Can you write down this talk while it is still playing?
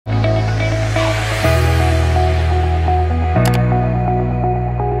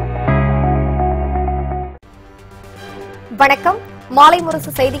வணக்கம்.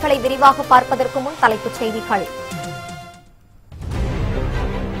 மாலைமுரசு செய்திகளை விரிவாக பார்ப்பதற்கு முன் தலைப்புச் செய்திகள்.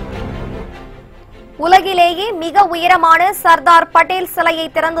 உலகிலேயே மிக உயரமான சர்தார் பட்டேல் சிலையை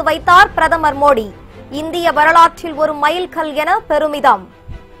திறந்து வைத்தார் பிரதமர் மோடி. இந்திய வரலாற்றில் ஒரு மைல்கல் என பெருமிதம்.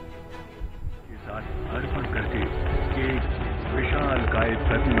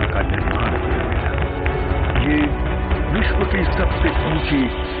 विश्व की सबसे ऊंची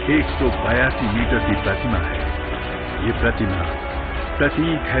 182 मीटर की प्रतिमा है। ये प्रतिमा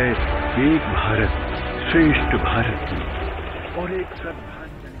प्रतीक है एक भारत श्रेष्ठ भारत की और एक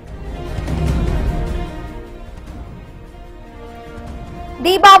श्रद्धांजलि।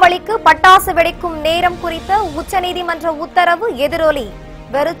 தீபாவளிக்கு பட்டாசு வெடிக்கும் நேரம் குறித்த உச்சநீதிமன்ற உத்தரவு எதிரொலி.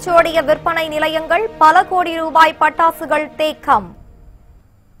 வெறிச்சோடிய விற்பனை நிலையங்கள், பல கோடி ரூபாய் பட்டாசுகள் தேக்கம்.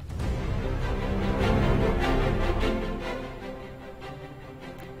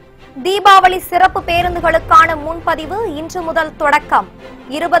 தீபாவளி சிறப்பு பேருந்துகளுக்கான முன்பதிவு இன்று முதல் தொடக்கம்.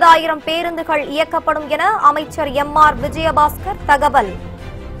 20,000 பேருந்துகள் இயக்கப்படும் என அமைச்சர் எம்.ஆர். விஜயபாஸ்கர் தகவல்.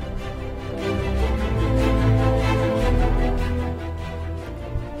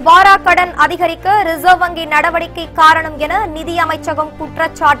 வாராக்கடன் அதிகரிக்க ரிசர்வ் வங்கி நடவடிக்கை காரணம் என நிதி அமைச்சகம்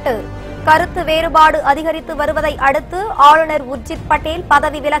குற்றச்சாட்டு. கருத்து வேறுபாடு அதிகரித்து வருவதை அடுத்து ஆளுநர் உர்ஜித் பட்டேல்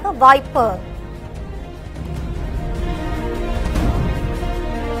பதவி விலக வாய்ப்பு.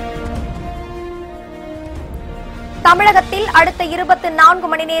 தமிழகத்தில் அடுத்த 24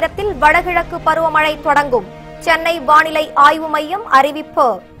 மணி நேரத்தில் வடகிழக்கு பருவமழை தொடங்கும். சென்னை வானிலை ஆய்வு மையம் அறிவிப்பு.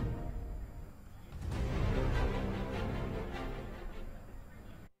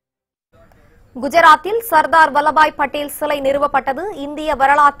 குஜராத்தில் சர்தார் வல்லபாய் பட்டேல் சிலை நிறுவப்பட்டது இந்திய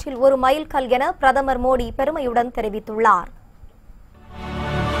வரலாற்றில் ஒரு மைல்கல் என பிரதமர் மோடி பெருமையுடன் தெரிவித்துள்ளார்.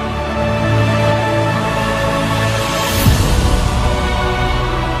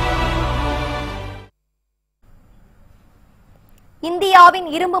 இந்தியாவின்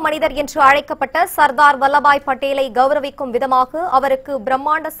இரும்பு மனிதர் என்று அழைக்கப்பட்ட சர்தார் வல்லபாய் பட்டேலை கௌரவிக்கும் விதமாக அவருக்கு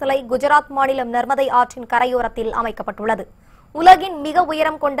பிரம்மாண்ட சிலை குஜராத் மாநிலம் நர்மதை ஆற்றின் கரையோரத்தில் அமைக்கப்பட்டுள்ளது. உலகின் மிக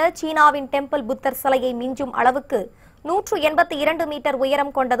உயரம் கொண்ட சீனாவின் டெம்பிள் புத்தர் சிலையை மிஞ்சும் அளவுக்கு 182 மீட்டர்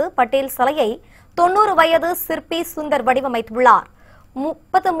உயரம் கொண்டது பட்டேல் சிலையை 90 வயது சிற்பி சுந்தர் வடிவமைத்துள்ளார்.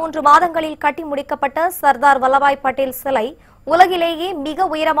 33 மாதங்களில் கட்டி முடிக்கப்பட்ட சர்தார் வல்லபாய் பட்டேல் சிலை உலகிலேயே மிக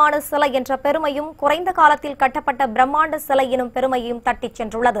உயரமான சிலை என்ற பெருமையும், குறைந்த காலத்தில் கட்டப்பட்ட பிரம்மாண்ட சிலை எனும் பெருமையும் தட்டிச்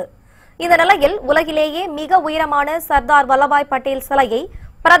சென்றுள்ளது. இந்த நிலையில் உலகிலேயே மிக உயரமான சர்தார் வல்லபாய் பட்டேல் சிலையை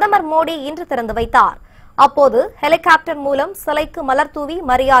பிரதமர் மோடி இன்று திறந்து வைத்தார். அப்போது ஹெலிகாப்டர் மூலம் சிலைக்கு மலர் தூவி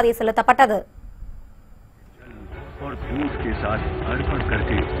மரியாதை செலுத்தப்பட்டது.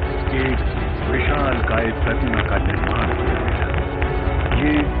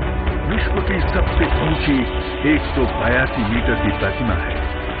 विश्व की सबसे ऊंची 182 मीटर की प्रतिमा है।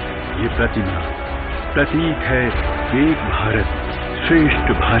 ये प्रतिमा प्रतीक है एक भारत श्रेष्ठ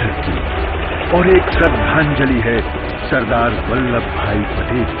भारत की और एक श्रद्धांजलि है सरदार वल्लभ भाई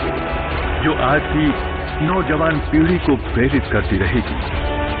पटेल को, जो आज की नौजवान पीढ़ी को प्रेरित करती रहेगी।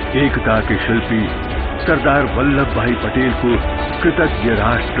 एकता के शिल्पी सरदार वल्लभ भाई पटेल को कृतज्ञ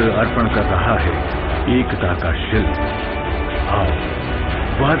राष्ट्र अर्पण कर रहा है एकता का शिल्प। आओ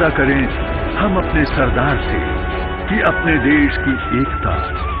वादा करें हम अपने सरदार से कि अपने देश की एकता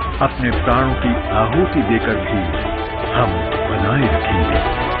अपने प्राणों की आहुति देकर भी हम बनाए रखेंगे।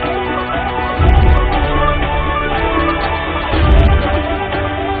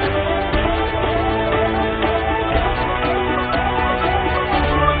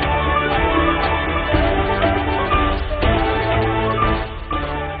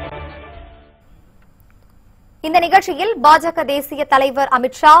 இந்த நிகழ்ச்சியில் பாஜக தேசிய தலைவர்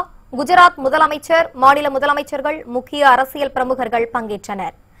அமித்ஷா, குஜராத் முதலமைச்சர், மாநில முதலமைச்சர்கள், முக்கிய அரசியல் பிரமுகர்கள்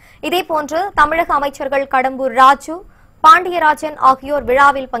பங்கேற்றனர். இதேபோன்று தமிழக அமைச்சர்கள் கடம்பூர் ராஜு, பாண்டியராஜன் ஆகியோர்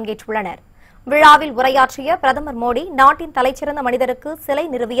விழாவில் பங்கேற்றுள்ளனர். விழாவில் உரையாற்றிய பிரதமர் மோடி, நாட்டின் தலைச்சிறந்த மனிதருக்கு சிலை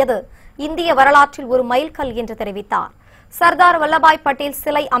நிறுவியது இந்திய வரலாற்றில் ஒரு மைல்கல் என்று தெரிவித்தார். சர்தார் வல்லபாய் பட்டேல்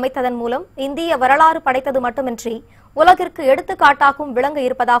சிலை அமைத்ததன் மூலம் இந்திய வரலாறு படைத்தது மட்டுமின்றி உலகிற்கு எடுத்துக்காட்டாகவும் விளங்க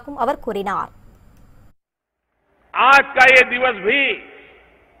இருப்பதாகவும் அவர் கூறினார். आज का ये दिवस भी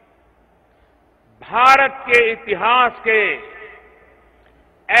भारत के इतिहास के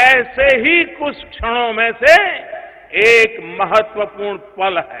ऐसे ही कुछ क्षणों में से एक महत्वपूर्ण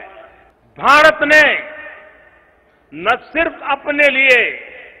पल है। भारत ने न सिर्फ अपने लिए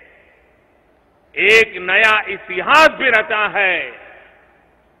एक नया इतिहास भी रचा है,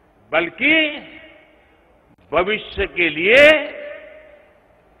 बल्कि भविष्य के लिए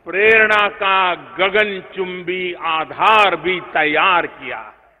प्रेरणा का गगनचुंबी आधार भी तैयार किया।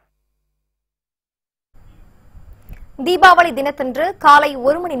 தீபாவளி தினத்தன்று காலை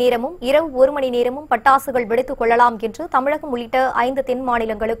 1 மணி நேரமும் இரவு 1 மணி நேரமும் பட்டாசுகள் வெடித்துக் கொள்ளலாம் என்று தமிழகம் உள்ளிட்ட 5 தென்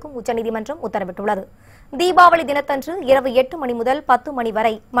மாநிலங்களுக்கும் உச்சநீதிமன்றம் உத்தரவிட்டுள்ளது. தீபாவளி தினத்தன்று இரவு 8 மணி முதல் 10 மணி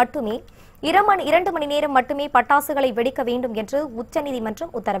வரை மட்டுமே 2 மணி நேரம் மட்டுமே பட்டாசுகளை வெடிக்க வேண்டும் என்று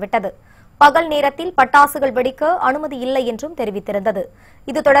உச்சநீதிமன்றம் உத்தரவிட்டது. பகல் நேரத்தில் பட்டாசுகள் வெடிக்க அனுமதி இல்லை என்றும் தெரிவித்திருந்தது.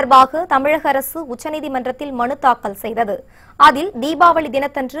 இது தொடர்பாக தமிழக அரசு உச்சநீதிமன்றத்தில் மனு தாக்கல் செய்தது. அதில் தீபாவளி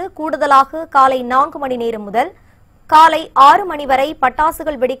தினத்தன்று கூடுதலாக காலை 4 மணி நேரம் முதல் காலை 6 மணி வரை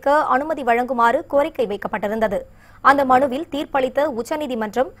பட்டாசுகள் வெடிக்க அனுமதி வழங்குமாறு கோரிக்கை வைக்கப்பட்டிருந்தது. அந்த மனுவில் தீர்ப்பளித்த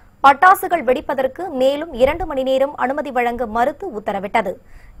உச்சநீதிமன்றம் பட்டாசுகள் வெடிப்பதற்கு மேலும் 2 மணி நேரம் அனுமதி வழங்க மறுத்து உத்தரவிட்டது.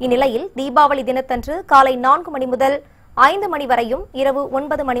 இந்நிலையில் தீபாவளி தினத்தன்று காலை 4 மணி முதல் 5 மணி வரையும் இரவு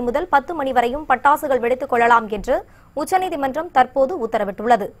 9 மணி முதல் 10 மணி வரையும் பட்டாசுகள் வெடித்துக் கொள்ளலாம் என்று உச்சநீதிமன்றம் தற்போது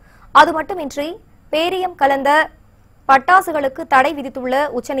உத்தரவிட்டுள்ளது. அது மட்டுமின்றி பேரியம் கலந்த பட்டாசுகளுக்கு தடை விதித்துள்ள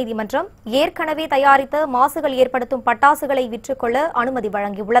உச்சநீதிமன்றம் ஏற்கனவே தயாரித்த மாசுகள் ஏற்படுத்தும் பட்டாசுகளை விற்றுக்கொள்ள அனுமதி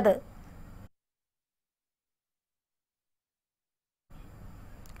வழங்கியுள்ளது.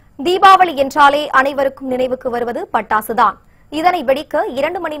 தீபாவளி என்றாலே அனைவருக்கும் நினைவுக்கு வருவது பட்டாசுதான். இதனை வெடிக்க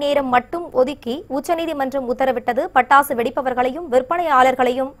 2 மணி நேரம் மட்டும் ஒதுக்கி உச்சநீதிமன்றம் உத்தரவிட்டது பட்டாசு வெடிப்பவர்களையும்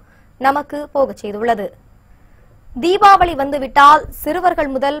விற்பனையாளர்களையும் நமக்கு போகச் செய்துள்ளது. தீபாவளி வந்துவிட்டால் சிறுவர்கள்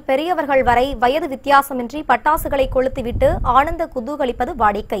முதல் பெரியவர்கள் வரை வயது வித்தியாசமின்றி பட்டாசுகளை கொளுத்திவிட்டு ஆனந்த குதூகலிப்பது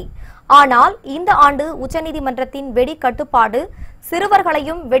வாடிக்கை. ஆனால் இந்த ஆண்டு உச்சநீதிமன்றத்தின் வெடி கட்டுப்பாடு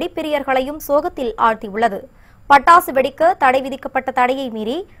சிறுவர்களையும் வெடிப்பிரியர்களையும் சோகத்தில் ஆழ்த்தியுள்ளது. பட்டாசு வெடிக்க தடை விதிக்கப்பட்ட தடையை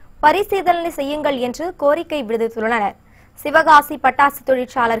மீறி பரிசீலனை செய்யுங்கள் என்று கோரிக்கை விடுத்துள்ளனர். சிவகாசி பட்டாசு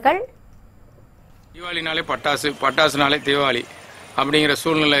தொழிற்சாலர்கள் தீபாவளினாலே பட்டாசுனாலே தீபாவளி அப்படிங்கிற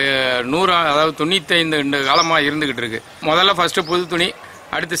சூழ்நிலை 100 அதாவது 95 காலமாக இருந்துகிட்டு இருக்கு. முதல்ல ஃபர்ஸ்ட் புது துணி,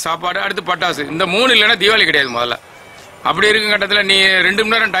 அடுத்து சாப்பாடு, அடுத்து பட்டாசு. இந்த 3 இல்லைன்னா தீபாவளி கிடையாது. முதல்ல அப்படி இருக்கும் கட்டத்தில் நீ 2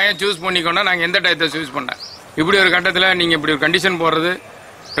 மணி நேரம் டைம் சூஸ் பண்ணிக்கோன்னா நாங்கள் எந்த டயத்தை சூஸ் பண்ணேன். இப்படி ஒரு கட்டத்தில் நீங்கள் இப்படி ஒரு கண்டிஷன் போடுறது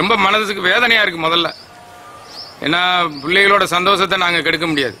ரொம்ப மனதுக்கு வேதனையாக இருக்குது. முதல்ல ஏன்னா பிள்ளைகளோட சந்தோஷத்தை நாங்கள் கெடுக்க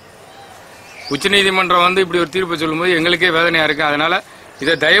முடியாது. உச்சநீதிமன்றம் இப்படி ஒரு தீர்ப்பு சொல்லும்போது எங்களுக்கே வேதனையாக இருக்குது. அதனால்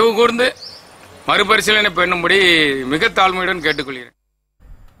இதை தயவு கூர்ந்து மறுபரிசீலனை பண்ணும்படி மிக தாழ்மையுடன் கேட்டுக்கொள்கிறேன்.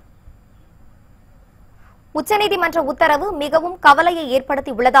 உச்சநீதிமன்ற உத்தரவு மிகவும் கவலையை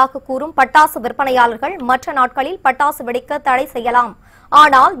ஏற்படுத்தி உள்ளதாக கூறும் பட்டாசு விற்பனையாளர்கள் மற்ற நாட்களில் பட்டாசு வெடிக்க தடை செய்யலாம்,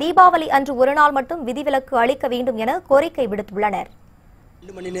 ஆனால் தீபாவளி அன்று ஒரு நாள் மட்டும் விதிவிலக்கு அளிக்க வேண்டும் என கோரிக்கை விடுத்துள்ளனர்.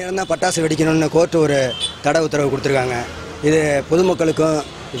 2 மணி நேரம் தான் பட்டாசு வெடிக்கணும்னு கோர்ட் ஒரு தடை உத்தரவு கொடுத்துருக்காங்க. இது பொதுமக்களுக்கும்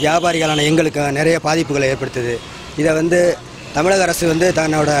வியாபாரிகளான எங்களுக்கும் நிறைய பாதிப்புகளை ஏற்படுத்துது. இதை தமிழக அரசு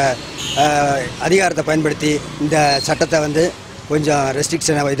தன்னோட அதிகாரத்தை பயன்படுத்தி இந்த சட்டத்தை கொஞ்சம்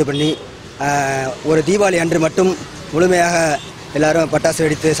ரெஸ்ட்ரிக்ஷனை இது பண்ணி ஒரு தீபாவளி அன்று மட்டும் முழுமையாக எல்லாரும் பட்டாசு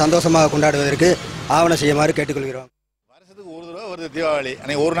வெடித்து சந்தோஷமாக கொண்டாடுவதற்கு ஆவணம் செய்யுமாறு கேட்டுக்கொள்கிறோம். வருஷத்துக்கு ஒரு தடவை வருது தீபாவளி,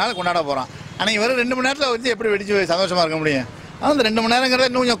 அன்னைக்கு ஒரு நாள் கொண்டாட போகிறோம். அன்னைக்கு வெறும் 2 மணி நேரத்தில் எப்படி வெடிச்சு சந்தோஷமாக இருக்க முடியும்? அந்த 2 மணி நேரங்கிறத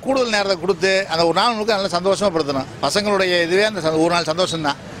இன்னும் கொஞ்சம் கூடுதல் நேரத்தை கொடுத்து அந்த ஒரு நாள் முழுக்க நல்லா சந்தோஷமாக படுத்தணும். பசங்களுடைய இதுவே அந்த ஒரு நாள்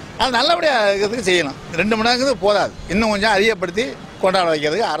சந்தோஷம்தான். அது நல்லபடியாக இருக்கிறதுக்கு செய்யணும். 2 மணி நேரங்கிறது போதாது, இன்னும் கொஞ்சம் அதிகப்படுத்தி கொண்டாட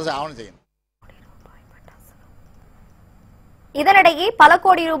வைக்கிறதுக்கு அரசு ஆவணம் செய்யணும். இதனிடையே பல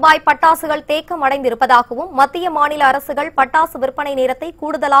கோடி ரூபாய் பட்டாசுகள் தேக்கம் அடைந்திருப்பதாகவும் மத்திய மாநில அரசுகள் பட்டாசு விற்பனை நேரத்தை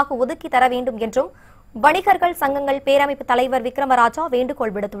கூடுதலாக ஒதுக்கி தர வேண்டும் என்றும் வணிகர்கள் சங்கங்கள் பேரமைப்பு தலைவர் விக்ரமராஜா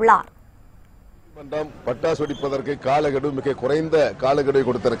வேண்டுகோள் விடுத்துள்ளார். பட்டாசு வெடிப்பதற்கு காலக்கெடு மிக குறைந்த காலக்கெடு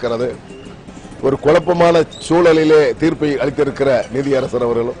கொடுத்திருக்கிறது. ஒரு குழப்பமான சூழலிலே தீர்ப்பை அளித்திருக்கிற நீதியரசர்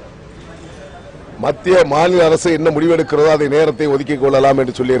அவர்களும் மத்திய மாநில அரசு என்ன முடிவெடுக்கிறதோ அதை நேரத்தை ஒதுக்கிக் கொள்ளலாம்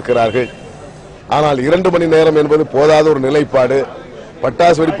என்று சொல்லியிருக்கிறார்கள். ஆனால் 2 மணி நேரம் என்பது போதாத ஒரு நிலைப்பாடு.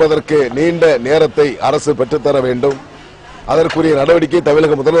 பட்டாசு வெடிப்பதற்கு நீண்ட நேரத்தை அரசு பெற்றுத்தர வேண்டும். அதற்குரிய நடவடிக்கை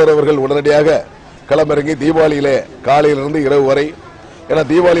தமிழக முதல்வர் அவர்கள் உடனடியாக களமிறங்கி தீபாவளியிலே காலையிலிருந்து இரவு வரை, ஏன்னா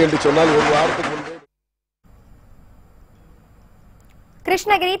தீபாவளி என்று சொன்னால் ஒரு வாரத்துக்கு முன்பே.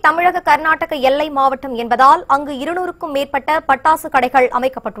 கிருஷ்ணகிரி தமிழக கர்நாடக எல்லை மாவட்டம் என்பதால் அங்கு 200க்கும் மேற்பட்ட பட்டாசு கடைகள்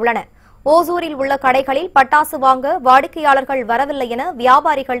அமைக்கப்பட்டுள்ளன. ஓசூரில் உள்ள கடைகளில் பட்டாசு வாங்க வாடிக்கையாளர்கள் வரவில்லை என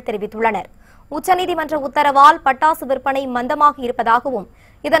வியாபாரிகள் தெரிவித்துள்ளனர். உச்சநீதிமன்ற உத்தரவால் பட்டாசு விற்பனை மந்தமாக இருப்பதாகவும்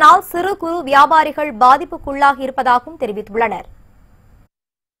இதனால் சிறு குறு வியாபாரிகள் பாதிப்புக்குள்ளாகி இருப்பதாகவும் தெரிவித்துள்ளனர்.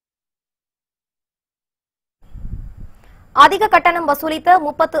 அதிக கட்டணம் வசூலித்த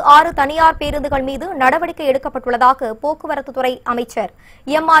 36 தனியார் பேருந்துகள் மீது நடவடிக்கை எடுக்கப்பட்டுள்ளதாக போக்குவரத்து துறை அமைச்சர்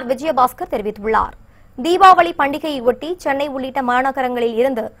எம்.ஆர். விஜயபாஸ்கர் தெரிவித்துள்ளார். தீபாவளி பண்டிகையை ஒட்டி சென்னை உள்ளிட்ட மாநகரங்களில்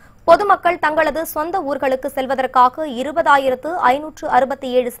இருந்து பொதுமக்கள் தங்களது சொந்த ஊர்களுக்கு செல்வதற்காக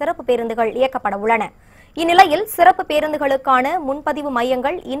 20,567 சிறப்பு பேருந்துகள் இயக்கப்பட உள்ளன. இந்நிலையில் சிறப்பு பேருந்துகளுக்கான முன்பதிவு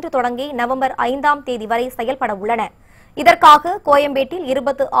மையங்கள் இன்று தொடங்கி நவம்பர் 5ஆம் தேதி வரை செயல்பட உள்ளன. இதற்காக கோயம்பேட்டில்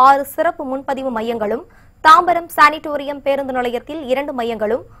 26 சிறப்பு முன்பதிவு மையங்களும், தாம்பரம் சானிட்டோரியம் பேருந்து நிலையத்தில் 2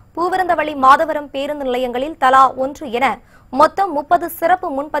 மையங்களும், பூவிருந்தவள்ளி, மாதவரம் பேருந்து நிலையங்களில் தலா 1 என மொத்தம் 30 சிறப்பு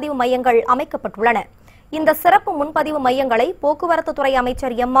முன்பதிவு மையங்கள் அமைக்கப்பட்டுள்ளன. இந்த சிறப்பு முன்பதிவு மையங்களை போக்குவரத்து துறை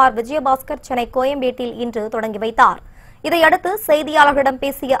அமைச்சர் MR விஜயபாஸ்கர் சென்னை கோயம்பேட்டில் இன்று தொடங்கி வைத்தார். இதையடுத்து செய்தியாளர்களிடம்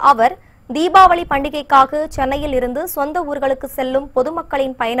பேசிய அவர், தீபாவளி பண்டிகைக்காக சென்னையில் இருந்து சொந்த ஊர்களுக்கு செல்லும்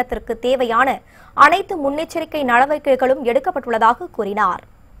பொதுமக்களின் பயணத்திற்கு தேவையான அனைத்து முன்னெச்சரிக்கை நடவடிக்கைகளும் எடுக்கப்பட்டுள்ளதாக கூறினார்.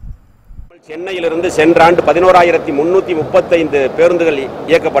 சென்னையிலிருந்து சென்ற ஆண்டு 11,335 பேருந்துகள்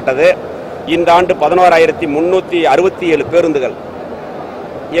இயக்கப்பட்டது. இந்த ஆண்டு 11,367 பேருந்துகள்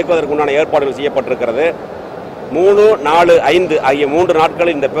இயக்குவதற்குண்டான ஏற்பாடுகள் செய்யப்பட்டிருக்கிறது. 3, 4, 5 ஆகிய 3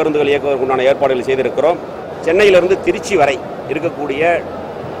 நாட்களில் இந்த பேருந்துகள் இயக்குவதற்குண்டான ஏற்பாடுகள் செய்திருக்கிறோம். சென்னையிலிருந்து திருச்சி வரை இருக்கக்கூடிய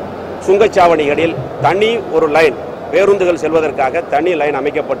சுங்கச்சாவடிகளில் தனி ஒரு லைன், பேருந்துகள் செல்வதற்காக தனி லைன்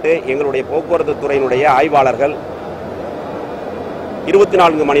அமைக்கப்பட்டு எங்களுடைய போக்குவரத்து துறையினுடைய ஆய்வாளர்கள்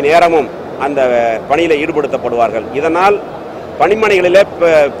 24 மணி நேரமும் அந்த பணியில் ஈடுபடுத்தப்படுவார்கள். இதனால் பணிமனைகளிலே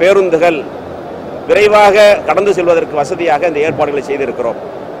பேருந்துகள் விரைவாக கடந்து செல்வதற்கு வசதியாக இந்த ஏற்பாடுகளை செய்திருக்கிறோம்.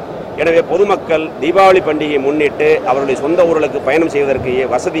 எனவே பொதுமக்கள் தீபாவளி பண்டிகையை முன்னிட்டு அவருடைய சொந்த ஊர்களுக்கு பயணம் செய்வதற்கு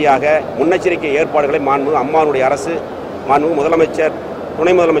வசதியாக முன்னெச்சரிக்கை ஏற்பாடுகளை அம்மாவுடைய அரசு, முதலமைச்சர்,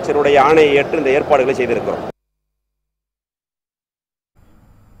 துணை முதலமைச்சருடைய ஆணையை ஏற்று இந்த ஏற்பாடுகளை செய்திருக்கிறோம்.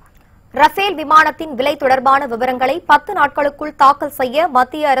 ரஃபேல் விமானத்தின் விலை தொடர்பான விவரங்களை 10 நாட்களுக்குள் தாக்கல் செய்ய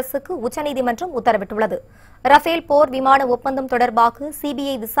மத்திய அரசுக்கு உச்சநீதிமன்றம் உத்தரவிட்டுள்ளது. ரஃபேல் போர் விமான ஒப்பந்தம் தொடர்பாக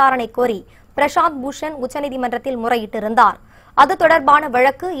சிபிஐ விசாரணை கோரி பிரசாந்த் பூஷன் உச்சநீதிமன்றத்தில் முறையிட்டிருந்தார். அது தொடர்பான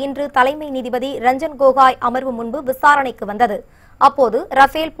வழக்கு இன்று தலைமை நீதிபதி ரஞ்சன் கோகாய் அமர்வு முன்பு விசாரணைக்கு வந்தது. அப்போது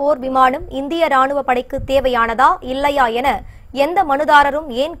ரஃபேல் போர் விமானம் இந்திய ராணுவ படைக்கு தேவையானதா இல்லையா என எந்த மனுதாரரும்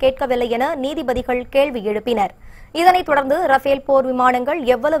ஏன் கேட்கவில்லை என நீதிபதிகள் கேள்வி எழுப்பினர். இதனைத் தொடர்ந்து ரஃபேல் போர் விமானங்கள்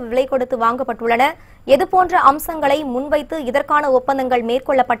எவ்வளவு விலை கொடுத்து வாங்கப்பட்டுள்ளன, எதுபோன்ற அம்சங்களை முன்வைத்து இதற்கான ஒப்பந்தங்கள்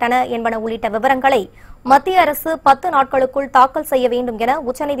மேற்கொள்ளப்பட்டன என்பன உள்ளிட்ட விவரங்களை மத்திய அரசு 10 நாட்களுக்குள் தாக்கல் செய்ய வேண்டும் என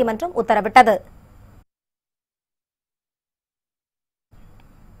உச்சநீதிமன்றம் உத்தரவிட்டது.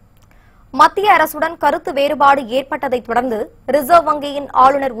 மத்திய அரசுடன் கருத்து வேறுபாடு ஏற்பட்டதைத் தொடர்ந்து ரிசர்வ் வங்கியின்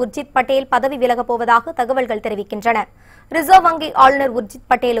ஆளுநர் உர்ஜித் பட்டேல் பதவி விலகப் போவதாக தகவல்கள் தெரிவிக்கின்றன. ரிசர்வ் வங்கி ஆளுநர் உர்ஜித்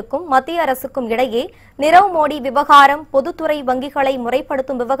பட்டேலுக்கும் மத்திய அரசுக்கும் இடையே நிரவ் மோடி விவகாரம், பொதுத்துறை வங்கிகளை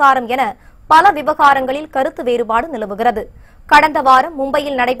முறைப்படுத்தும் விவகாரம் என பல விவகாரங்களில் கருத்து வேறுபாடு நிலவுகிறது. கடந்த வாரம்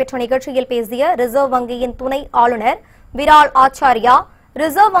மும்பையில் நடைபெற்ற நிகழ்ச்சியில் பேசிய ரிசர்வ் வங்கியின் துணை ஆளுநர் விரால் ஆச்சாரியா,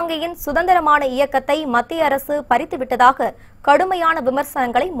 ரிசர்வ் வங்கியின் சுதந்திரமான இயக்கத்தை மத்திய அரசு பறித்துவிட்டதாக கடுமையான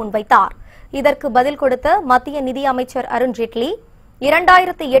விமர்சனங்களை முன்வைத்தார். இதற்கு பதில் கொடுத்த மத்திய நிதி அமைச்சர் அருண்ஜேட்லி,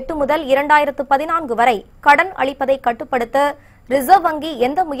 2008 முதல் 2014 வரை கடன் அளிப்பதை கட்டுப்படுத்த ரிசர்வ் வங்கி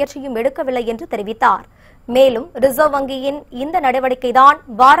எந்த முயற்சியும் எடுக்கவில்லை என்று தெரிவித்தார். மேலும் ரிசர்வ் வங்கியின் இந்த நடவடிக்கைதான்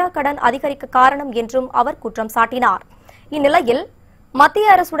வாராக்கடன் அதிகரிக்க காரணம் என்றும் அவர் குற்றம் சாட்டினார். இந்நிலையில்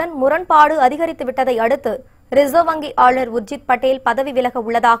மத்திய அரசுடன் முரண்பாடு அதிகரித்துவிட்டதை அடுத்து ரிசர்வ் வங்கி ஆளுநர் உர்ஜித் பட்டேல் பதவி விலக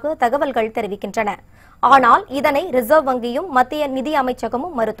உள்ளதாக தகவல்கள் தெரிவிக்கின்றன. ஆனால் இதனை ரிசர்வ் வங்கியும் மத்திய நிதி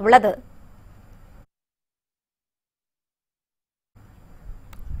அமைச்சகமும் மறுத்துள்ளது.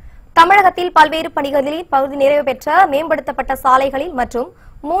 தமிழகத்தில் பல்வேறு பணிகளில் பகுதி நிறைவு பெற்ற மேம்படுத்தப்பட்ட சாலைகளில் மற்றும்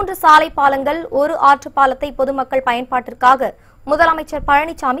 3 சாலை பாலங்கள், 1 ஆற்றுப்பாலத்தை பொதுமக்கள் பயன்பாட்டிற்காக முதலமைச்சர்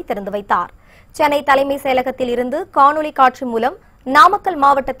பழனிசாமி திறந்து வைத்தார். சென்னை தலைமை செயலகத்தில் இருந்து காணொலி காட்சி மூலம் நாமக்கல்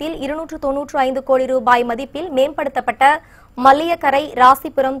மாவட்டத்தில் 295 கோடி ரூபாய் மதிப்பில் மேம்படுத்தப்பட்ட மல்லியக்கரை,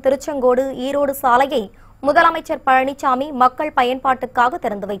 ராசிபுரம், திருச்செங்கோடு, ஈரோடு சாலையை முதலமைச்சர் பழனிசாமி மக்கள் பயன்பாட்டுக்காக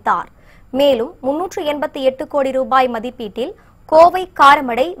திறந்து வைத்தார். மேலும் 388 கோடி ரூபாய் மதிப்பீட்டில் கோவை,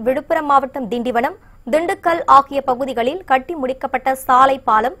 காரமடை, விழுப்புரம் மாவட்டம் திண்டிவனம், திண்டுக்கல் ஆகிய பகுதிகளில் கட்டி முடிக்கப்பட்ட சாலை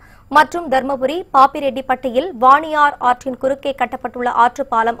பாலம் மற்றும் தர்மபுரி, பாப்பிரெட்டிப்பட்டியில் வாணியார் ஆற்றின் குறுக்கே கட்டப்பட்டுள்ள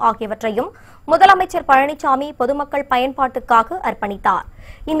ஆற்றுப்பாலம் ஆகியவற்றையும் முதலமைச்சர் பழனிசாமி பொதுமக்கள் பயன்பாட்டுக்காக அர்ப்பணித்தார்.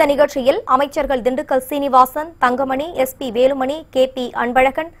 இந்த நிகழ்ச்சியில் அமைச்சர்கள் திண்டுக்கல் சீனிவாசன், தங்கமணி, SP வேலுமணி, KP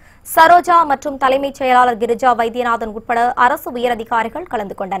அன்பழகன், சரோஜா மற்றும் தலைமைச் செயலாளர் கிரிஜா வைத்தியநாதன் உட்பட அரசு உயரதிகாரிகள்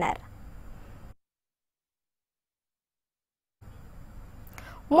கலந்து கொண்டனர்.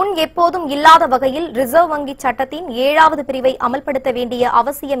 முன் எப்போதும் இல்லாத வகையில் ரிசர்வ் வங்கி சட்டத்தின் 7வது பிரிவை அமல்படுத்த வேண்டிய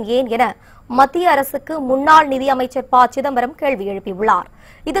அவசியம் ஏன் என மத்திய அரசுக்கு முன்னாள் நிதியமைச்சர் ப. சிதம்பரம் கேள்வி எழுப்பியுள்ளார்.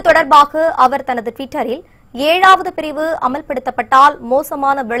 இது தொடர்பாக அவர் தனது ட்விட்டரில் 7வது பிரிவு அமல்படுத்தப்பட்டால்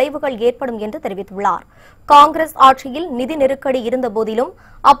மோசமான விளைவுகள் ஏற்படும் என்று தெரிவித்துள்ளார். காங்கிரஸ் ஆட்சியில் நிதி நெருக்கடி இருந்தபோதிலும்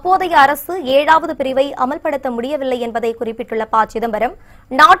அப்போதைய அரசு 7வது பிரிவை அமல்படுத்த முடியவில்லை என்பதை குறிப்பிட்டுள்ள ப. சிதம்பரம்,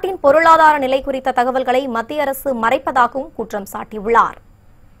 நாட்டின் பொருளாதார நிலை குறித்த தகவல்களை மத்திய அரசு மறைப்பதாகவும் குற்றம் சாட்டியுள்ளார்.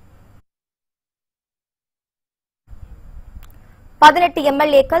 18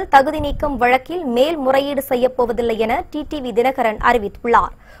 MLAக்கள் தகுதி நீக்கம் வழக்கில் மேல்முறையீடு செய்யப்போவதில்லை என டிடிவி தினகரன்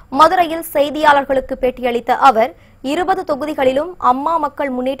அறிவித்துள்ளார். மதுரையில் செய்தியாளர்களுக்கு பேட்டியளித்த அவர் 20 தொகுதிகளிலும் அம்மா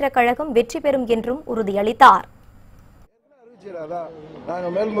மக்கள் முன்னேற்றக் கழகம் வெற்றி பெறும் என்றும் உறுதியளித்தார்.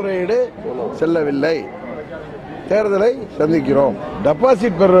 நாங்கள் மேல்முறையீடு செல்லவில்லை, தேர்தலை சந்திக்கிறோம்.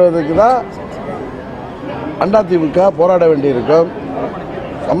 டெபாசிட் பெறுவதற்கு தான் அதிமுக போராட வேண்டியிருக்கும்.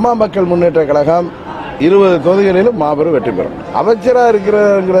 அம்மா மக்கள் முன்னேற்ற கழகம் 20 தொகுதிகளிலும் மாபெரும் வெற்றி பெறும். அமைச்சரா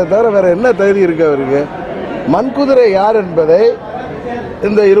இருக்கிறத தவிர வேற என்ன தகுதி இருக்கு அவருக்கு? மண்குதிரை யார் என்பதை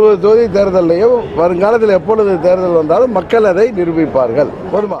இந்த 20 தொகுதி தேர்தலையும் வருங்காலத்தில் எப்பொழுது தேர்தல் வந்தாலும் மக்கள் அதை நிரூபிப்பார்கள்.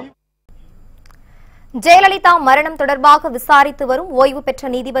 போதுமா? ஜெயலலிதா மரணம் தொடர்பாக விசாரித்து வரும் ஓய்வு பெற்ற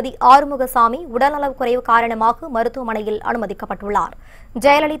நீதிபதி ஆறுமுகசாமி உடல்நலக் குறைவு காரணமாக மருத்துவமனையில் அனுமதிக்கப்பட்டுள்ளார்.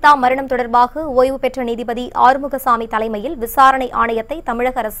 ஜெயலலிதா மரணம் தொடர்பாக ஓய்வு பெற்ற நீதிபதி ஆறுமுகசாமி தலைமையில் விசாரணை ஆணையத்தை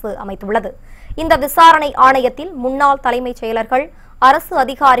தமிழக அரசு அமைத்துள்ளது. இந்த விசாரணை ஆணையத்தில் முன்னாள் தலைமைச் செயலர்கள், அரசு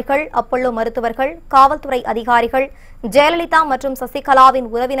அதிகாரிகள், அப்பல்லோ மருத்துவர்கள், காவல்துறை அதிகாரிகள், ஜெயலலிதா மற்றும் சசிகலாவின்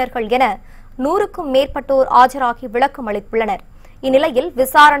உறவினர்கள் என 100க்கும் மேற்பட்டோர் ஆஜராகி விளக்கம் அளித்துள்ளனர். இந்நிலையில்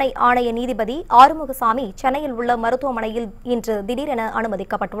விசாரணை ஆணைய நீதிபதி ஆறுமுகசாமி சென்னையில் உள்ள மருத்துவமனையில் இன்று திடீரென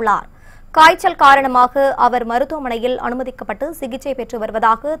அனுமதிக்கப்பட்டுள்ளார். காய்ச்சல் காரணமாக அவர் மருத்துவமனையில் அனுமதிக்கப்பட்டு சிகிச்சை பெற்று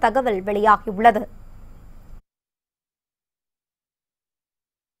வருவதாக தகவல் வெளியாகியுள்ளது.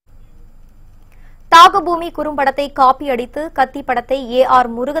 தாகபூமி குறும்படத்தை காப்பி அடித்து கத்தி படத்தை AR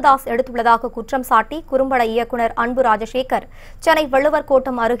முருகதாஸ் எடுத்துள்ளதாக குற்றம் சாட்டி குறும்பட இயக்குநர் அன்பு ராஜசேகர் சென்னை வள்ளுவர்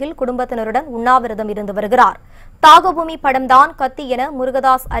கோட்டம் அருகில் குடும்பத்தினருடன் உண்ணாவிரதம் இருந்து வருகிறார். தாகபூமி படம்தான் கத்தி என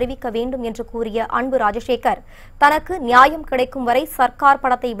முருகதாஸ் அறிவிக்க வேண்டும் என்று கூறிய அன்பு ராஜசேகர் தனக்கு நியாயம் கிடைக்கும் வரை சர்க்கார்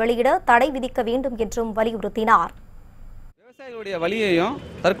படத்தை வெளியிட தடை விதிக்க வேண்டும் என்றும் வலியுறுத்தினார். விவசாயிகளுடைய வலியையும்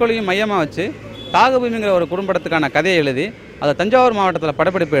தற்கொலையும் மையமா வச்சு தாகபூமிங்கிற ஒரு குறும்படத்துக்கான கதையை எழுதி அதை தஞ்சாவூர் மாவட்டத்தில்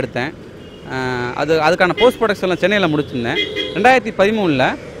படப்பிடிப்பு எடுத்தேன். அதுக்கான போஸ்ட் ப்ரொடக்ஷனில் சென்னையில் முடிச்சிருந்தேன். 2013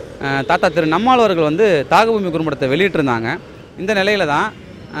 தாத்தா திரு நம்மாழ்வார்கள் தாகபூமி குறும்படத்தை வெளியிட்டிருந்தாங்க. இந்த நிலையில தான்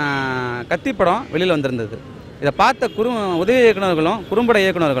கத்தி படம் வெளியில் வந்திருந்தது. இதை பார்த்த உதவி இயக்குநர்களும் குறும்பட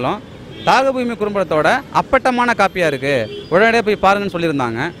இயக்குநர்களும் தாகபூமி குறும்படத்தோட அப்பட்டமான காப்பியாக இருக்குது, உடனடியாக போய் பாருங்கன்னு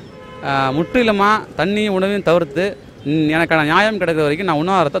சொல்லியிருந்தாங்க. முற்றிலுமாக தண்ணி உணவையும் தவிர்த்து எனக்கான நியாயம் கிடைக்கிற வரைக்கும் நான்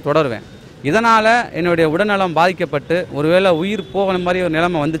உண்ணாவிரதத்தை தொடருவேன். இதனால் என்னுடைய உடல்நலம் பாதிக்கப்பட்டு ஒருவேளை உயிர் போகிற மாதிரி ஒரு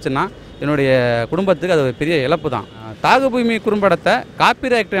நிலைமை வந்துச்சுன்னா என்னுடைய குடும்பத்துக்கு அது ஒரு பெரிய இழப்பு தான். தாகபூமி குறும்படத்தை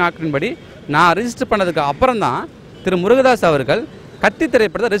காப்பிரைட் ஆக்டின்படி நான் ரிஜிஸ்டர் பண்ணதுக்கு அப்புறம் தான் திரு முருகதாஸ் அவர்கள் கத்தி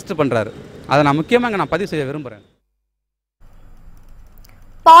திரைப்படத்தை ரெஜிஸ்டர் பண்ணுறாரு. அதை நான் முக்கியமாக நான் பதிவு செய்ய விரும்புகிறேன்.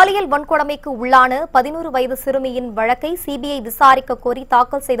 பாலியல் வன்கொடுமைக்கு உள்ளான 11 வயது சிறுமியின் வழக்கை சிபிஐ விசாரிக்க கோரி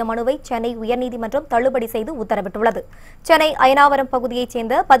தாக்கல் செய்த மனுவை சென்னை உயர்நீதிமன்றம் தள்ளுபடி செய்து உத்தரவிட்டுள்ளது. சென்னை அயனாவரம் பகுதியைச்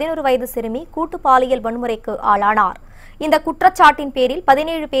சேர்ந்த 11 வயது சிறுமி கூட்டு பாலியல் வன்முறைக்கு ஆளானார். இந்த குற்றச்சாட்டின் பேரில்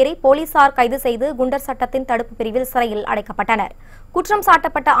 17 பேரை போலீசார் கைது செய்து குண்டர் சட்டத்தின் தடுப்பு பிரிவில் சிறையில் அடைக்கப்பட்டனர். குற்றம்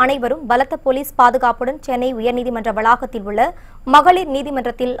சாட்டப்பட்ட அனைவரும் பலத்த போலீஸ் பாதுகாப்புடன் சென்னை உயர்நீதிமன்ற வளாகத்தில் உள்ள மகளிர்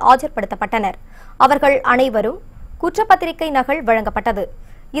நீதிமன்றத்தில் ஆஜர்படுத்தப்பட்டனர். அவர்கள் அனைவரும் குற்றப்பத்திரிகை நகல் வழங்கப்பட்டது.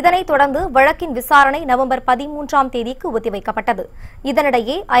 இதனைத் தொடர்ந்து வழக்கின் விசாரணை நவம்பர் 13ஆம் தேதிக்கு ஒத்திவைக்கப்பட்டது.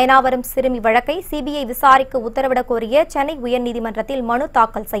 இதனிடையே அயனாவரம் சிறுமி வழக்கை சிபிஐ விசாரிக்க உத்தரவிடக் கோரிய சென்னை உயர்நீதிமன்றத்தில் மனு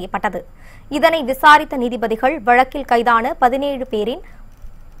தாக்கல் செய்யப்பட்டது. இதனை விசாரித்த நீதிபதிகள் வழக்கில் கைதான 17 பேரின்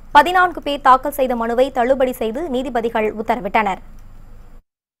 14 பேர் தாக்கல் செய்த மனுவை தள்ளுபடி செய்து நீதிபதிகள் உத்தரவிட்டனர்.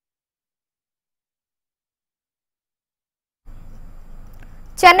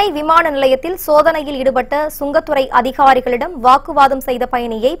 சென்னை விமான நிலையத்தில் சோதனையில் ஈடுபட்ட சுங்கத்துறை அதிகாரிகளிடம் வாக்குவாதம் செய்த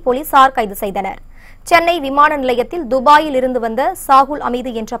பயணியை போலீசார் கைது செய்தனர். சென்னை விமான நிலையத்தில் துபாயில் இருந்து வந்த சாகுல்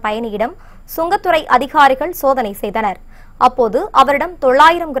அமீது என்ற பயணியிடம் சுங்கத்துறை அதிகாரிகள் சோதனை செய்தனர். அப்போது அவரிடம்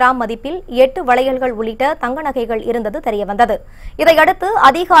 900 கிராம் மதிப்பில் 8 வளையல்கள் உள்ளிட்ட தங்க நகைகள் இருந்தது தெரியவந்தது. இதையடுத்து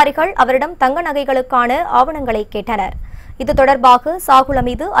அதிகாரிகள் அவரிடம் தங்க நகைகளுக்கான ஆவணங்களை கேட்டனர். இது தொடர்பாக சாகுல்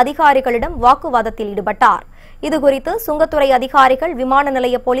அமீது அதிகாரிகளிடம் வாக்குவாதத்தில் ஈடுபட்டார். இதுகுறித்து சுங்கத்துறை அதிகாரிகள் விமான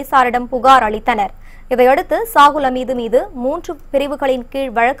நிலைய போலீசாரிடம் புகார் அளித்தனர். இதையடுத்து சாகுல் அமீது மீது 3 பிரிவுகளின்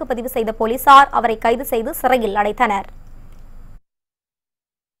கீழ் வழக்கு பதிவு செய்த போலீசார் அவரை கைது செய்து சிறையில் அடைத்தனர்.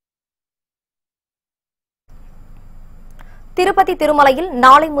 திருப்பதி திருமலையில்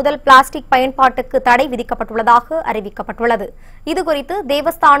நாளை முதல் பிளாஸ்டிக் பயன்பாட்டுக்கு தடை விதிக்கப்பட்டுள்ளதாக அறிவிக்கப்பட்டுள்ளது. இதுகுறித்து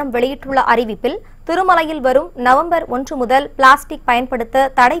தேவஸ்தானம் வெளியிட்டுள்ள அறிவிப்பில் திருமலையில் வரும் நவம்பர் 1 முதல் பிளாஸ்டிக் பயன்படுத்த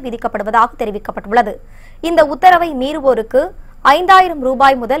தடை விதிக்கப்படுவதாக தெரிவிக்கப்பட்டுள்ளது. இந்த உத்தரவை மீறுவோருக்கு 5000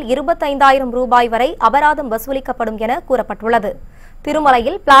 ரூபாய் முதல் 25,000 ரூபாய் வரை அபராதம் வசூலிக்கப்படும் என கூறப்பட்டுள்ளது.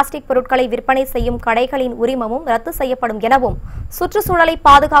 திருமலையில் பிளாஸ்டிக் பொருட்களை விற்பனை செய்யும் கடைகளின் உரிமமும் ரத்து செய்யப்படும் எனவும் சுற்றுச்சூழலை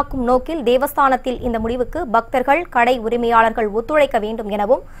பாதுகாக்கும் நோக்கில் தேவஸ்தானத்தில் இந்த முடிவுக்கு பக்தர்கள், கடை உரிமையாளர்கள் ஒத்துழைக்க வேண்டும்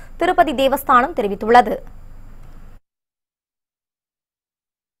எனவும் திருப்பதி தேவஸ்தானம் தெரிவித்துள்ளது.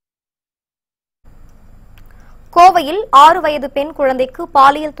 கோவையில் 6 வயது பெண் குழந்தைக்கு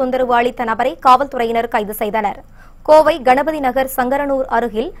பாலியல் தொந்தரவு அளித்த நபரை காவல்துறையினர் கைது செய்தனர். கோவை கணபதி நகர் சங்கரனூர்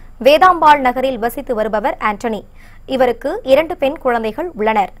அருகில் வேதாம்பாள் நகரில் வசித்து வருபவர் ஆண்டனி. இவருக்கு 2 பெண் குழந்தைகள்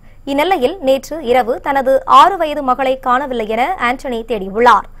உள்ளனர். இந்நிலையில் நேற்று இரவு தனது 6 வயது மகளை காணவில்லை என ஆண்டனி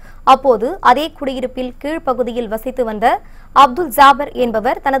தேடியுள்ளார். அப்போது அதே குடியிருப்பில் கீழ்ப்பகுதியில் வசித்து வந்த அப்துல் ஜாபர்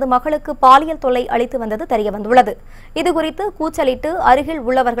என்பவர் தனது மகளுக்கு பாலியல் தொல்லை அளித்து வந்தது தெரியவந்துள்ளது. இதுகுறித்து கூச்சலிட்டு அருகில்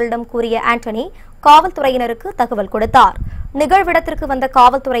உள்ளவர்களிடம் கூறிய ஆண்டனி காவல்துறையினருக்கு தகவல் கொடுத்தார். நிகழ்விடத்திற்கு வந்த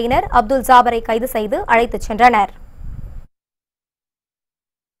காவல்துறையினர் அப்துல் ஜாபரை கைது செய்து அழைத்துச் சென்றனர்.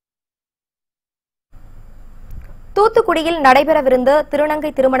 தூத்துக்குடியில் நடைபெறவிருந்த திருநங்கை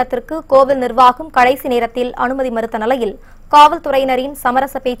திருமணத்திற்கு கோவில் நிர்வாகம் கடைசி நேரத்தில் அனுமதி மறுத்த நிலையில் காவல்துறையினரின்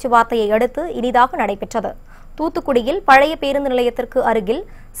சமரச பேச்சுவார்த்தையை அடுத்து இனிதாக நடைபெற்றது. தூத்துக்குடியில் பழைய பேருந்து நிலையத்திற்கு அருகில்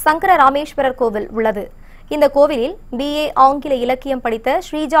சங்கர ராமேஸ்வரர் கோவில் உள்ளது. இந்த கோவிலில் BA ஆங்கில இலக்கியம் படித்த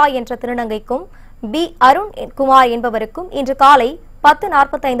ஸ்ரீஜா என்ற திருநங்கைக்கும் B அருண் குமார் என்பவருக்கும் இன்று காலை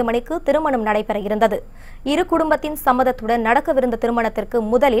 10:45 மணிக்கு திருமணம் நடைபெற இருந்தது. இரு குடும்பத்தின் சம்மதத்துடன் நடக்கவிருந்த திருமணத்திற்கு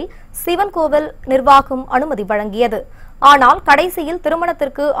முதலில் சிவன் கோவில் நிர்வாகம் அனுமதி வழங்கியது. ஆனால் கடைசியில்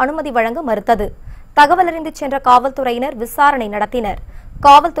திருமணத்திற்கு அனுமதி வழங்க மறுத்தது. தகவலறிந்து சென்ற காவல்துறையினர் விசாரணை நடத்தினர்.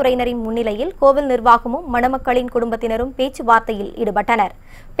 காவல்துறையினரின் முன்னிலையில் கோவில் நிர்வாகமும் மணமக்களின் குடும்பத்தினரும் பேச்சுவார்த்தையில் ஈடுபட்டனர்.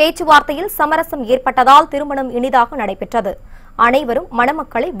 பேச்சுவார்த்தையில் சமரசம் ஏற்பட்டதால் திருமணம் இனிதாக நடைபெற்றது. அனைவரும்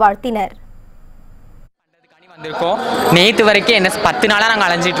மணமக்களை வாழ்த்தினர். வந்திருக்கோம். நேற்று வரைக்கும் என்ன 10 நாளாக நாங்கள்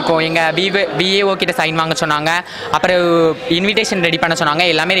அலைஞ்சிட்டு இருக்கோம். எங்கள் BAO கிட்ட சைன் வாங்க சொன்னாங்க. அப்புறம் இன்விடேஷன் ரெடி பண்ண சொன்னாங்க.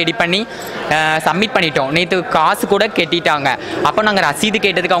 எல்லாமே ரெடி பண்ணி சப்மிட் பண்ணிட்டோம். நேற்று காசு கூட கட்டிட்டாங்க. அப்போ நாங்கள் ரசீது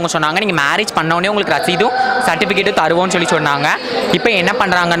கேட்டதுக்கு அவங்க சொன்னாங்க நீங்கள் மேரேஜ் பண்ணோடனே உங்களுக்கு ரசீதும் சர்டிஃபிகேட்டும் தருவோம்னு சொன்னாங்க. இப்போ என்ன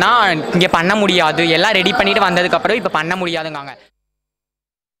பண்ணுறாங்கன்னா இங்கே பண்ண முடியாது, எல்லாம் ரெடி பண்ணிட்டு வந்ததுக்கப்புறம் இப்போ பண்ண முடியாதுங்க.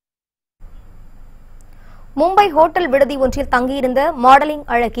 மும்பை ஹோட்டல் விடுதி ஒன்றில் தங்கியிருந்த மாடலிங்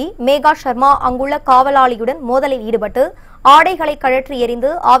அழகி மேகா சர்மா அங்குள்ள காவலாளியுடன் மோதலில் ஈடுபட்டு ஆடைகளை கழற்றி எறிந்து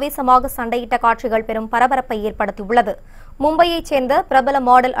ஆவேசமாக சண்டையிட்ட காட்சிகள் பெரும் பரபரப்பை ஏற்படுத்தியுள்ளது. மும்பையைச் சேர்ந்த பிரபல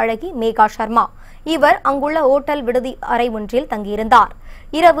மாடல் அழகி மேகா சர்மா. இவர் அங்குள்ள ஹோட்டல் விடுதி அறை ஒன்றில் தங்கியிருந்தார்.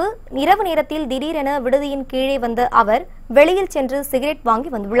 இரவு நேரத்தில் திடீரென விடுதியின் கீழே வந்த அவர் வெளியில் சென்று சிகரெட்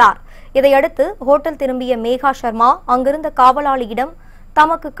வாங்கி வந்துள்ளார். இதையடுத்து ஹோட்டல் திரும்பிய மேகா சர்மா அங்கிருந்த காவலாளியிடம்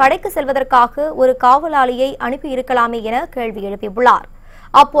தமக்கு கடைக்கு செல்வதற்காக ஒரு காவலாளியை அனுப்பியிருக்கலாமே என கேள்வி எழுப்பியுள்ளார்.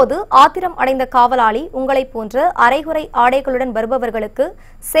 அப்போது ஆத்திரம் அடைந்த காவலாளி உங்களைப் போன்ற அரைகுறை ஆடைகளுடன் வருபவர்களுக்கு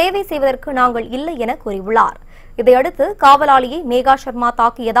சேவை செய்வதற்கு நாங்கள் இல்லை என கூறியுள்ளார். இதையடுத்து காவலாளியை மேகா சர்மா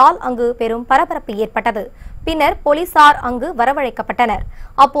தாக்கியதால் அங்கு பெரும் பரபரப்பு ஏற்பட்டது. பின்னர் போலீசார் அங்கு வரவழைக்கப்பட்டனர்.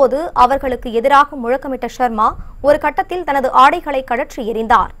 அப்போது அவர்களுக்கு எதிராக முழக்கமிட்ட சர்மா ஒரு கட்டத்தில் தனது ஆடைகளை கழற்றி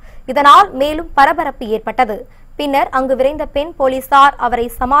எறிந்தார். இதனால் மேலும் பரபரப்பு ஏற்பட்டது. பின்னர் அங்கு விரைந்த பெண் போலீசார் அவரை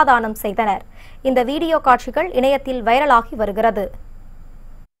சமாதானம் செய்தனர். இந்த வீடியோ காட்சிகள் இணையத்தில் வைரலாகி வருகிறது.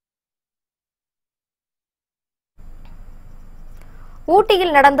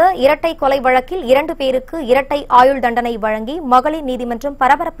 ஊட்டியில் நடந்த இரட்டை கொலை வழக்கில் 2 பேருக்கு இரட்டை ஆயுள் தண்டனை வழங்கி மகளிர் நீதிமன்றம்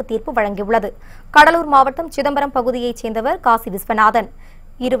பரபரப்பு தீர்ப்பு வழங்கியுள்ளது. கடலூர் மாவட்டம் சிதம்பரம் பகுதியைச் சேர்ந்தவர் காசி விஸ்வநாதன்.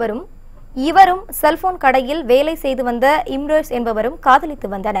 இவரும் செல்போன் கடையில் வேலை செய்து வந்த இம்ரோஸ் என்பவரும் காதலித்து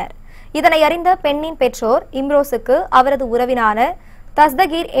வந்தனர். இதனை அறிந்த பெண்ணின் பெற்றோர் இம்ரோஸுக்கு அவரது உறவினான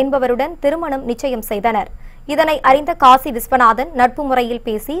தஸ்தகீர் என்பவருடன் திருமணம் நிச்சயம் செய்தனர். இதனை அறிந்த காசி விஸ்வநாதன் நட்பு முறையில்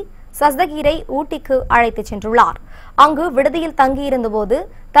பேசி தஸ்தகீரை ஊட்டிக்கு அழைத்துச் சென்றுள்ளார். அங்கு விடுதியில் தங்கியிருந்தபோது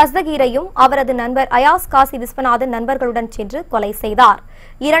தஸ்தகீரையும் அவரது நண்பர் அயாஸ் காசி விஸ்வநாதன் நண்பர்களுடன் சென்று கொலை செய்தார்.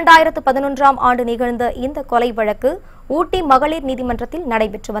 2011ஆம் ஆண்டு நிகழ்ந்த இந்த கொலை வழக்கு ஊட்டி மகளிர் நீதிமன்றத்தில்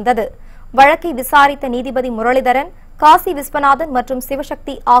நடைபெற்று வந்தது. வழக்கை விசாரித்த நீதிபதி முரளிதரன் காசி விஸ்வநாதன் மற்றும்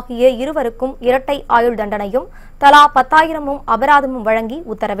சிவசக்தி ஆகிய இருவருக்கும் இரட்டை ஆயுள் தண்டனையும் தலா 10,000 அபராதமும் வழங்கி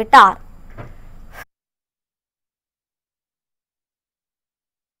உத்தரவிட்டார்.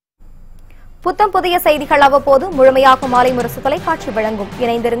 புத்தம் புதிய செய்திகள் அவ்வப்போது முழுமையாக மாலைமுரசு தொலைக்காட்சி வழங்கும்.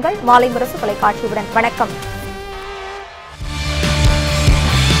 இணைந்திருங்கள் மாலைமுரசு தொலைக்காட்சியுடன். வணக்கம்.